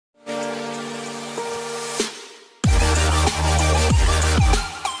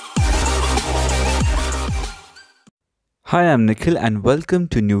Hi, I'm Nikhil and welcome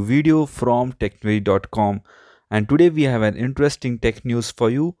to new video from technology.com. And today we have an interesting tech news for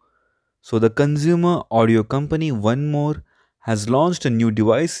you. So the consumer audio company 1MORE has launched a new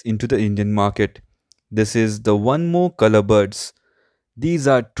device into the Indian market. This is the 1MORE Colorbuds. These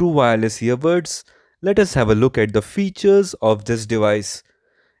are true wireless earbuds. Let us have a look at the features of this device.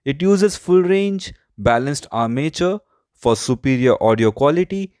 It uses full range, balanced armature for superior audio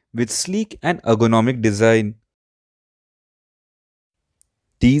quality with sleek and ergonomic design.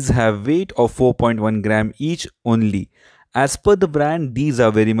 These have weight of 4.1 gram each only. As per the brand, these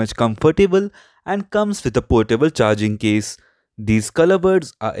are very much comfortable and comes with a portable charging case. These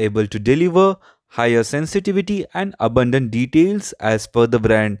colorbuds are able to deliver higher sensitivity and abundant details as per the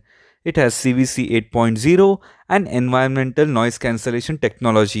brand. It has CVC 8.0 and environmental noise cancellation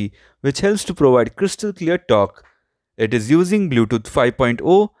technology, which helps to provide crystal clear talk. It is using Bluetooth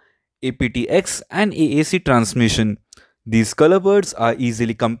 5.0, aptX and AAC transmission. These colorbuds are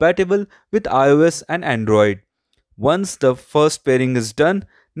easily compatible with iOS and Android. Once the first pairing is done,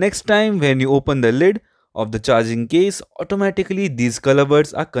 next time when you open the lid of the charging case, automatically these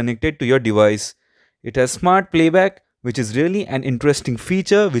colorbuds are connected to your device. It has smart playback, which is really an interesting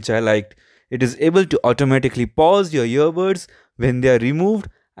feature which I liked. It is able to automatically pause your earbuds when they are removed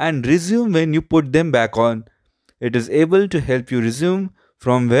and resume when you put them back on. It is able to help you resume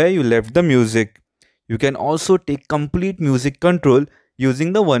from where you left the music. You can also take complete music control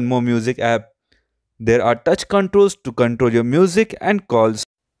using the 1MORE Music app. There are touch controls to control your music and calls.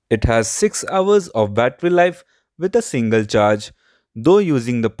 It has 6 hours of battery life with a single charge. Though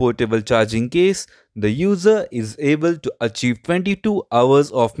using the portable charging case, the user is able to achieve 22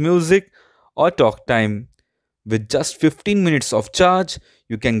 hours of music or talk time. With just 15 minutes of charge,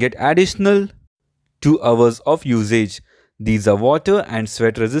 you can get additional 2 hours of usage. These are water and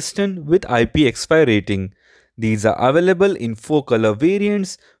sweat resistant with IPX5 rating. These are available in 4 color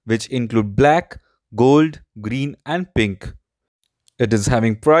variants which include black, gold, green and pink. It is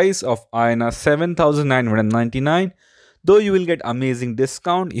having price of INR 7,999, though you will get amazing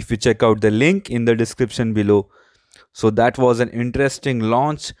discount if you check out the link in the description below. So that was an interesting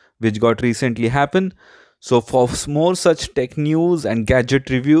launch which got recently happened. So for more such tech news and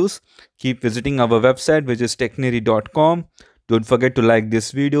gadget reviews, keep visiting our website which is technery.com. Don't forget to like this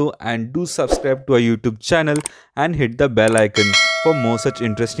video and do subscribe to our YouTube channel and hit the bell icon for more such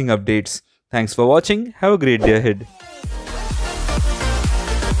interesting updates. Thanks for watching. Have a great day ahead.